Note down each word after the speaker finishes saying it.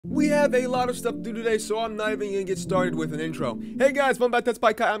We have a lot of stuff to do today, so I'm not even gonna get started with an intro. Hey guys, welcome back to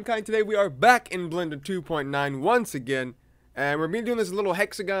TutsByKai. I'm Kai, and today we are back in Blender 2.9 once again. And we're doing this little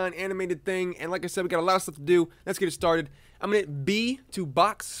hexagon animated thing, and like I said, we got a lot of stuff to do. Let's get it started. I'm gonna hit B to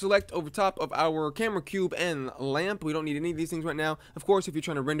box select over top of our camera cube and lamp. We don't need any of these things right now. Of course, if you're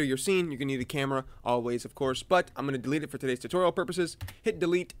trying to render your scene, you're gonna need a camera, always, of course. But I'm gonna delete it for today's tutorial purposes. Hit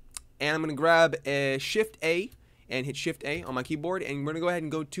delete, and I'm gonna grab a Shift A and hit Shift A on my keyboard, and we're gonna go ahead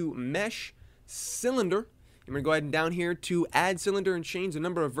and go to Mesh Cylinder, and we're gonna go ahead and down here to Add Cylinder and change the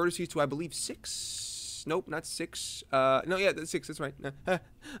number of vertices to, I believe, 6. Nope, not 6. No, yeah, that's 6. That's right.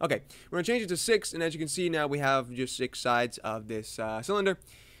 Okay, we're gonna change it to 6, and as you can see now, we have just 6 sides of this cylinder.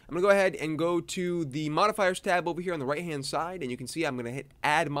 I'm gonna go ahead and go to the Modifiers tab over here on the right-hand side, and you can see I'm gonna hit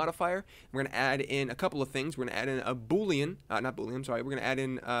Add Modifier. We're gonna add in a couple of things. We're gonna add in a Boolean, not Boolean, sorry. We're gonna add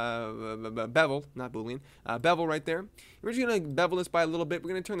in Bevel, not Boolean, Bevel right there. We're just gonna bevel this by a little bit.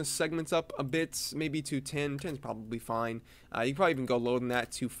 We're gonna turn the segments up a bit, maybe to 10. 10 is probably fine. You can probably even go lower than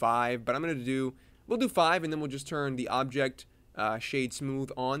that to 5, but we'll do 5, and then we'll just turn the object shade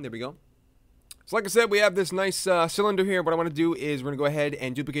smooth on. There we go. So like I said, we have this nice cylinder here. What I want to do is we're going to go ahead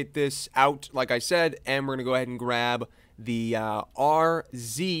and duplicate this out, like I said, and we're going to go ahead and grab the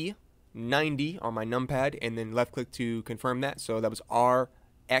RZ90 on my numpad, and then left click to confirm that. So that was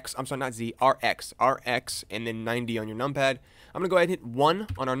RX, I'm sorry, not Z, RX, and then 90 on your numpad. I'm going to go ahead and hit 1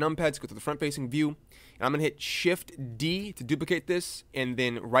 on our numpads, go to the front facing view, and I'm going to hit Shift D to duplicate this, and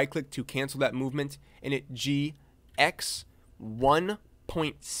then right click to cancel that movement, and hit GX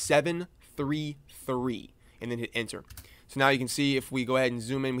 1.733, and then hit enter. So now you can see, if we go ahead and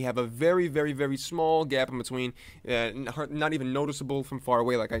zoom in, we have a very, very, very small gap in between, not even noticeable from far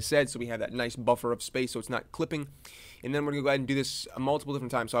away, like I said. So we have that nice buffer of space, so it's not clipping. And then we're gonna go ahead and do this multiple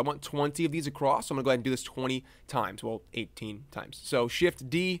different times. So I want 20 of these across, so I'm gonna go ahead and do this 20 times, well, 18 times. So Shift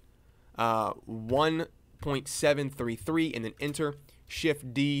D, 1.733, and then enter.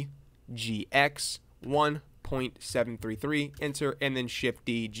 Shift D, GX 1.733, enter, and then Shift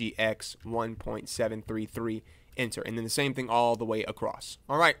D, GX 1.733, enter, and then the same thing all the way across.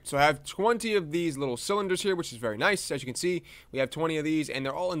 Alright, so I have 20 of these little cylinders here, which is very nice. As you can see, we have 20 of these, and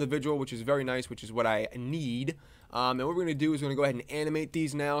they're all individual, which is very nice, which is what I need. And what we're going to do is we're going to go ahead and animate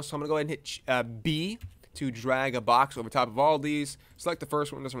these now. So I'm going to go ahead and hit B to drag a box over top of all these. Select the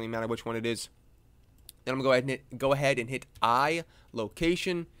first one, doesn't really matter which one it is. Then I'm going to go ahead and hit I,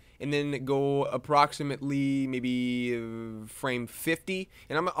 location, and then go approximately maybe frame 50.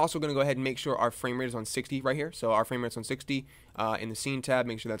 And I'm also going to go ahead and make sure our frame rate is on 60 right here. So our frame rate's on 60 in the scene tab.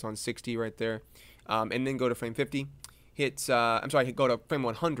 Make sure that's on 60 right there. And then go to frame 50. Go to frame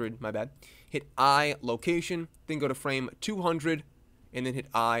 100, my bad. Hit I, location, then go to frame 200, and then hit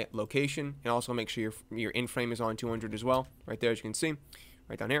I, location. And also make sure your in frame is on 200 as well, right there, as you can see,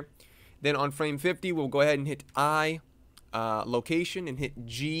 right down here. Then on frame 50, we'll go ahead and hit I, location, and hit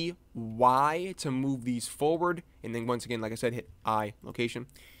GY to move these forward, and then once again, like I said, hit I, location.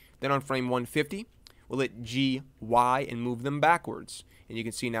 Then on frame 150, we'll hit GY and move them backwards, and you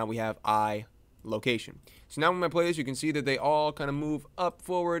can see now we have I, location. So now when I play this, you can see that they all kind of move up,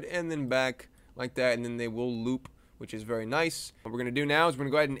 forward, and then back like that, and then they will loop, which is very nice. What we're going to do now is we're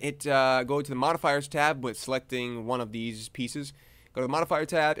going to go ahead and hit go to the Modifiers tab with selecting one of these pieces. Go to the Modifier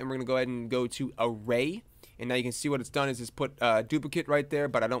tab, and we're going to go ahead and go to Array. And now you can see what it's done is it's put duplicate right there,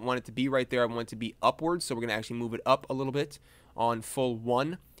 but I don't want it to be right there. I want it to be upwards, so we're going to actually move it up a little bit on full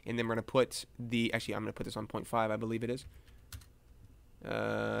 1. And then we're going to put actually, I'm going to put this on 0.5, I believe it is.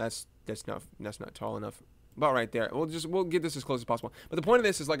 That's not tall enough. About right there. We'll get this as close as possible. But the point of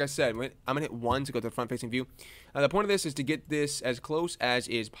this is, like I said, I'm going to hit 1 to go to the front-facing view. The point of this is to get this as close as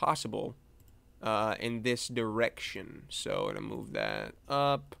is possible in this direction. So I'm going to move that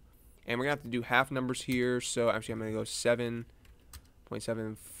up. And we're going to have to do half numbers here. So actually, I'm going to go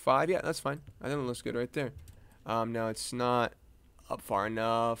 7.75. Yeah, that's fine. I think it looks good right there. Now, it's not up far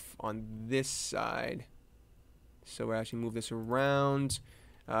enough on this side. So we'll actually move this around.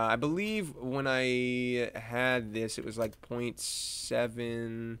 I believe when I had this, it was like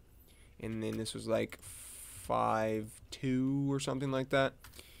 0.7. And then this was like 5.2 or something like that.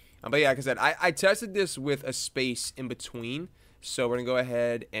 But yeah, like I said, I tested this with a space in between. So we're going to go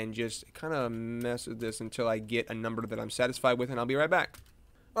ahead and just kind of mess with this until I get a number that I'm satisfied with, and I'll be right back.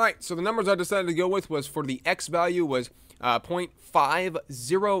 Alright, so the numbers I decided to go with was for the X value was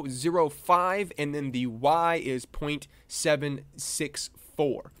 0.5005, and then the Y is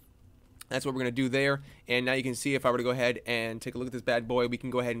 0.764. That's what we're going to do there. And now you can see if I were to go ahead and take a look at this bad boy, we can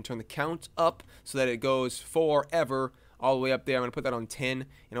go ahead and turn the count up so that it goes forever all the way up there. I'm going to put that on 10.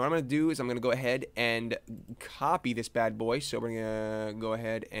 And what I'm going to do is I'm going to go ahead and copy this bad boy. So we're going to go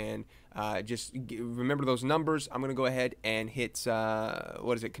ahead and just remember those numbers. I'm going to go ahead and hit,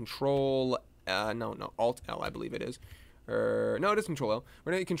 what is it, Control, no, Alt L, I believe it is. No, it is Control L.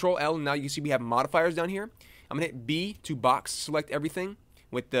 We're going to hit Control L, and now you see we have modifiers down here. I'm going to hit B to box select everything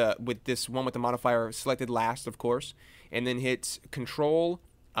with this one with the modifier selected last, of course. And then hit Control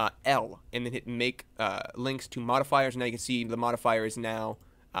L, and then hit make links to modifiers. Now you can see the modifier is now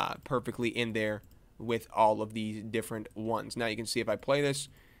perfectly in there with all of these different ones. Now you can see if I play this,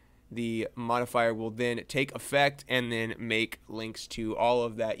 the modifier will then take effect and then make links to all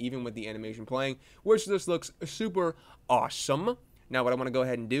of that, even with the animation playing, which this looks super awesome. Now what I want to go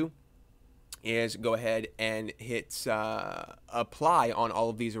ahead and do is go ahead and hit apply on all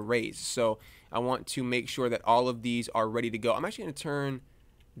of these arrays. So I want to make sure that all of these are ready to go. I'm actually going to turn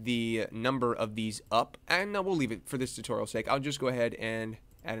the number of these up, and we'll leave it for this tutorial's sake. I'll just go ahead and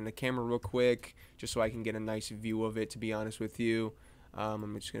add in the camera real quick just so I can get a nice view of it, to be honest with you.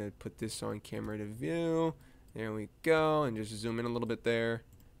 I'm just going to put this on camera to view. There we go, and just zoom in a little bit there.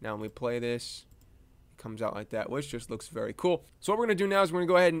 Now when we play this, it comes out like that, which just looks very cool. So what we're going to do now is we're going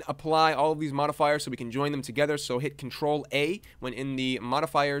to go ahead and apply all of these modifiers so we can join them together. So hit Control A when in the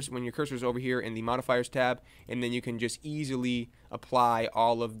modifiers, when your cursor is over here in the modifiers tab, and then you can just easily apply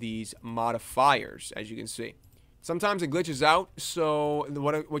all of these modifiers, as you can see. Sometimes it glitches out, so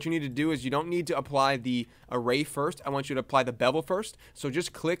what you need to do is you don't need to apply the array first. I want you to apply the bevel first. So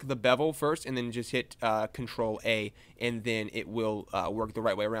just click the bevel first and then just hit Control A, and then it will work the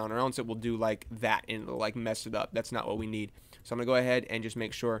right way around, or else it will do like that and it'll like mess it up. That's not what we need. So I'm going to go ahead and just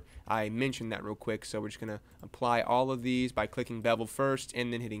make sure I mention that real quick. So we're just going to apply all of these by clicking bevel first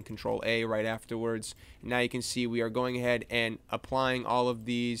and then hitting Control A right afterwards. Now you can see we are going ahead and applying all of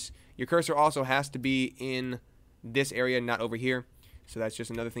these. Your cursor also has to be in this area, not over here. So that's just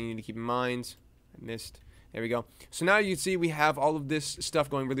another thing you need to keep in mind. I missed. There we go. So now you can see we have all of this stuff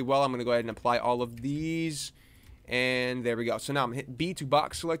going really well. I'm going to go ahead and apply all of these. And there we go. So now I'm going to hit B to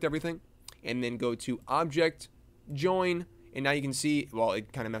box select everything. And then go to Object, Join. And now you can see, well,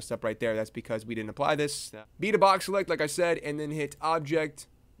 it kind of messed up right there. That's because we didn't apply this. B to box select, like I said, and then hit Object,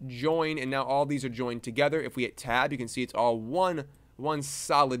 Join. And now all these are joined together. If we hit Tab, you can see it's all one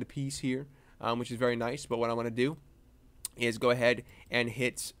solid piece here. Which is very nice, but what I want to do is go ahead and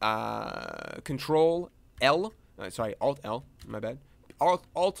hit Control L, Alt L, my bad,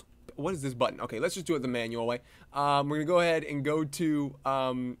 Alt, what is this button? Okay, let's just do it the manual way. We're going to go ahead and go to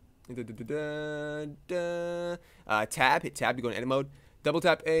Tab, hit Tab to go in edit mode, double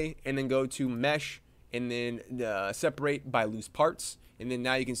tap A, and then go to Mesh, and then separate by loose parts. And then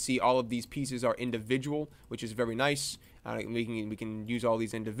now you can see all of these pieces are individual, which is very nice. We can use all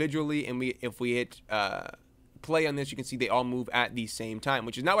these individually, and if we hit play on this, you can see they all move at the same time,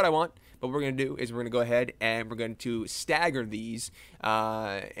 which is not what I want. But what we're going to do is we're going to go ahead and we're going to stagger these,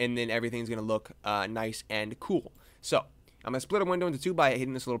 and then everything's going to look nice and cool. So I'm going to split a window into two by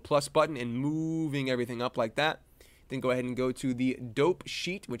hitting this little plus button and moving everything up like that. Then go ahead and go to the dope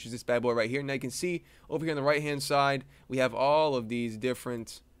sheet, which is this bad boy right here. Now you can see over here on the right hand side we have all of these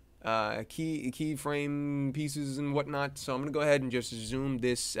different keyframe pieces and whatnot. So I'm gonna go ahead and just zoom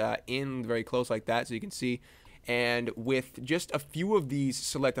this in very close like that so you can see. And with just a few of these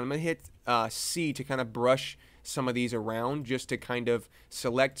selected, I'm gonna hit C to kind of brush some of these around, just to kind of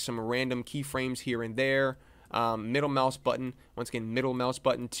select some random keyframes here and there. Middle mouse button, once again, middle mouse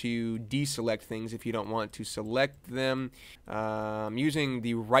button to deselect things if you don't want to select them. Using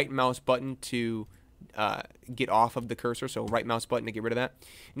the right mouse button to get off of the cursor, so right mouse button to get rid of that.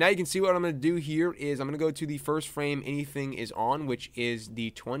 Now you can see what I'm going to do here is I'm going to go to the first frame anything is on, which is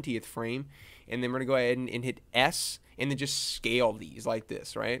the 20th frame, and then we're going to go ahead and hit S, and then just scale these like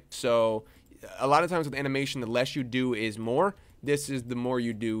this, right? So a lot of times with animation, the less you do is more. This is the more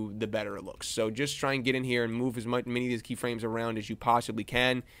you do, the better it looks. So just try and get in here and move many of these keyframes around as you possibly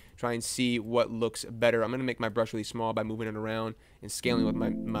can. Try and see what looks better. I'm going to make my brush really small by moving it around and scaling with my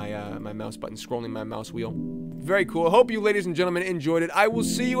mouse button, scrolling my mouse wheel. Very cool. I hope you ladies and gentlemen enjoyed it. I will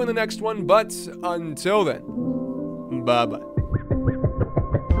see you in the next one, but until then, bye-bye.